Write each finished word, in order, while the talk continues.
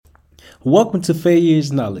Welcome to Failure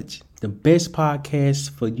is Knowledge, the best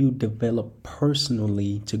podcast for you to develop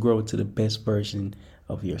personally to grow into the best version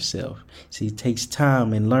of yourself. See, it takes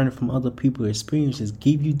time and learning from other people's experiences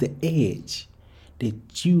give you the edge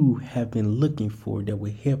that you have been looking for that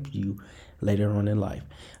will help you later on in life.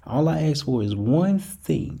 All I ask for is one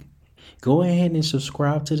thing. Go ahead and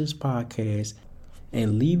subscribe to this podcast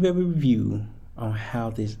and leave a review on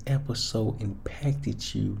how this episode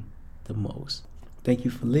impacted you the most. Thank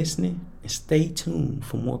you for listening and stay tuned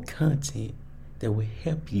for more content that will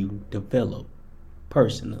help you develop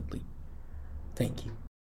personally. Thank you.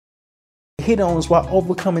 Hit on is why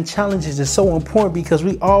overcoming challenges is so important because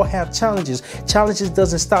we all have challenges. Challenges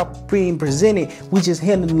doesn't stop being presented. We just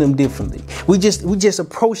handle them differently. We just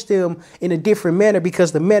approach them in a different manner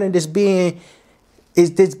because the manner that's being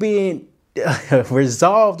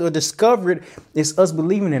resolved or discovered is us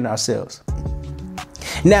believing in ourselves.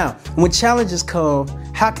 Now, when challenges come,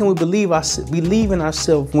 how can we believe in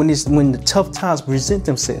ourselves when the tough times present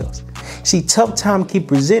themselves? See, tough times keep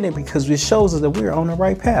presenting because it shows us that we're on the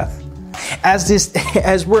right path.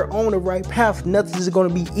 As we're on the right path, nothing is going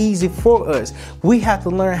to be easy for us. We have to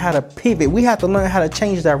learn how to pivot. We have to learn how to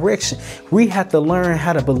change direction. We have to learn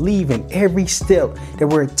how to believe in every step that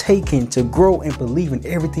we're taking to grow and believe in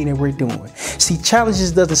everything that we're doing. See,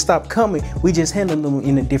 challenges doesn't stop coming. We just handle them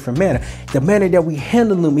in a different manner. The manner that we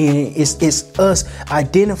handle them in is us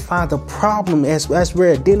identifying the problem. As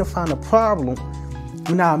we're identifying the problem,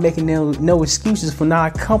 we're not making no excuses for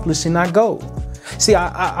not accomplishing our goal. See,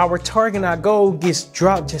 our target and our goal gets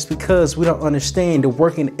dropped just because we don't understand the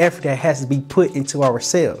work and effort that has to be put into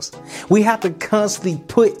ourselves. We have to constantly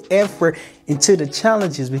put effort into the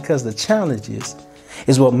challenges because the challenges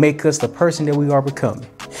is what make us the person that we are becoming.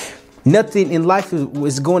 Nothing in life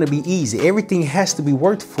is going to be easy. Everything has to be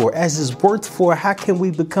worked for. As it's worked for, how can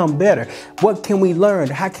we become better? What can we learn?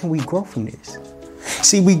 How can we grow from this?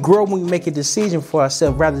 See, we grow when we make a decision for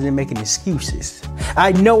ourselves rather than making excuses.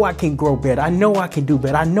 I know I can grow better. I know I can do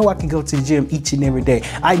better. I know I can go to the gym each and every day.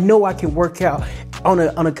 I know I can work out on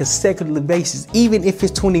a consecutive basis, even if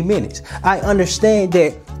it's 20 minutes. I understand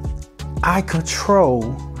that I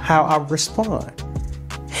control how I respond.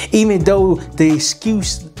 Even though the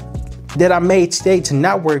excuse that I made today to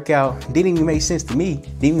not work out didn't even make sense to me,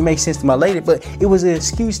 didn't even make sense to my lady, but it was an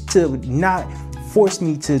excuse to not force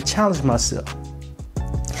me to challenge myself.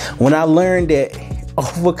 When I learned that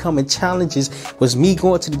overcoming challenges was me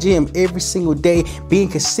going to the gym every single day, being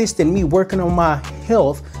consistent, me working on my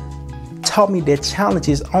health, taught me that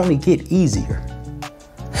challenges only get easier.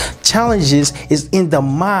 Challenges is in the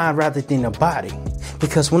mind rather than the body.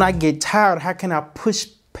 Because when I get tired, how can I push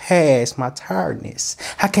past my tiredness?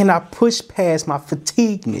 How can I push past my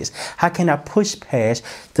fatigueness? How can I push past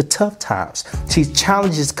the tough times? See,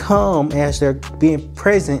 challenges come as they're being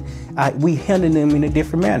present. We handle them in a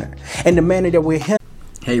different manner. And the manner that we're handling.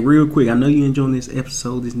 Hey, real quick, I know you're enjoying this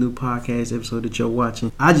episode, this new podcast episode that you're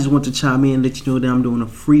watching. I just want to chime in and let you know that I'm doing a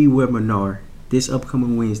free webinar this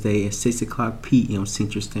upcoming Wednesday at 6 o'clock p.m.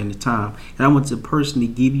 Central Standard Time. And I want to personally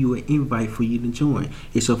give you an invite for you to join.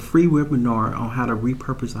 It's a free webinar on how to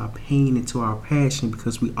repurpose our pain into our passion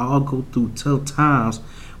because we all go through tough times.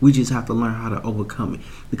 We just have to learn how to overcome it.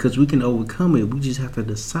 Because we can overcome it, we just have to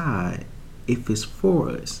decide if it's for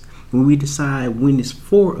us. When we decide when it's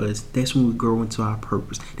for us, that's when we grow into our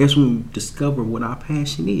purpose. That's when we discover what our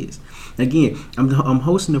passion is. Again, I'm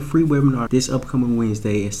hosting a free webinar this upcoming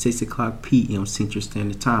Wednesday at 6 o'clock p.m. Central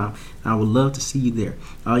Standard Time. I would love to see you there.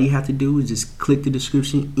 All you have to do is just click the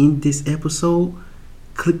description in this episode,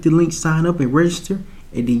 click the link, sign up and register,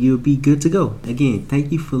 and then you'll be good to go. Again,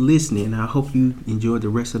 thank you for listening, and I hope you enjoy the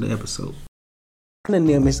rest of the episode. One of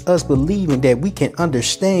them is us believing that we can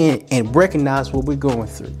understand and recognize what we're going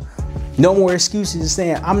through. No more excuses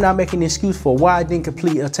saying, I'm not making an excuse for why I didn't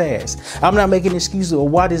complete a task. I'm not making excuses for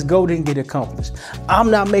why this goal didn't get accomplished.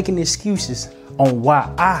 I'm not making excuses on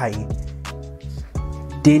why I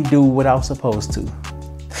didn't do what I was supposed to.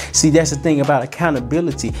 See, that's the thing about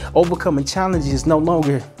accountability. Overcoming challenges is no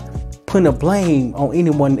longer putting a blame on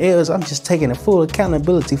anyone else. I'm just taking a full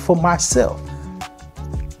accountability for myself.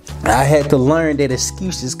 I had to learn that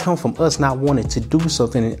excuses come from us not wanting to do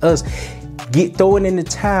something and us throwing in the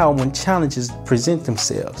towel when challenges present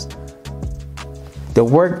themselves.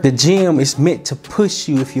 The gym is meant to push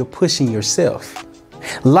you if you're pushing yourself.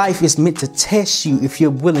 Life is meant to test you if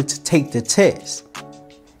you're willing to take the test.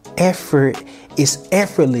 Effort is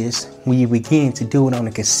effortless when you begin to do it on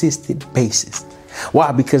a consistent basis.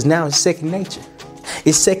 Why? Because now it's second nature.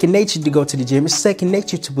 It's second nature to go to the gym. It's second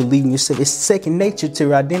nature to believe in yourself. It's second nature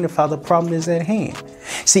to identify the problem that's at hand.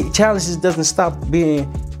 See, challenges doesn't stop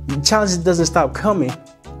coming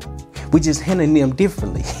We just handling them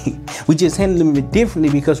differently. We just handling them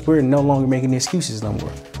differently because we're no longer making excuses no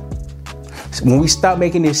more. So when we stop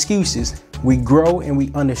making excuses, we grow and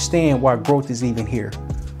we understand why growth is even here.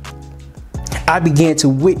 I began to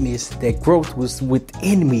witness that growth was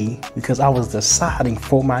within me because I was deciding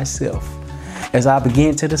for myself. As I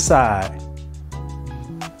began to decide,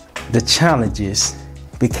 the challenges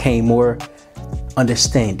became more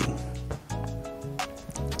understanding.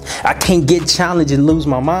 I can't get challenged and lose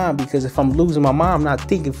my mind, because if I'm losing my mind, I'm not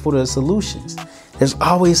thinking for the solutions. There's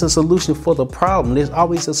always a solution for the problem. There's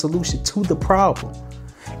always a solution to the problem.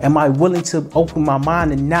 Am I willing to open my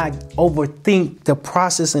mind and not overthink the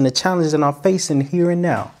process and the challenges that I'm facing here and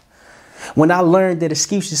now? When I learned that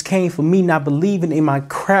excuses came from me not believing in my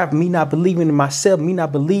craft, me not believing in myself, me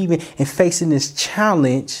not believing in facing this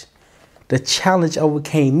challenge, the challenge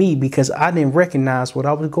overcame me because I didn't recognize what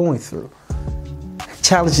I was going through.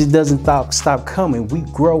 Challenges doesn't stop coming. We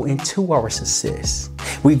grow into our success.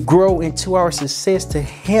 We grow into our success to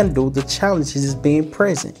handle the challenges as being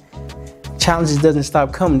present. Challenges doesn't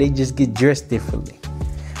stop coming. They just get dressed differently.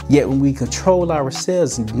 Yet when we control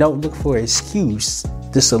ourselves and don't look for an excuse,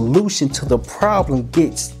 the solution to the problem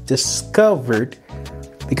gets discovered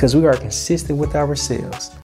because we are consistent with ourselves.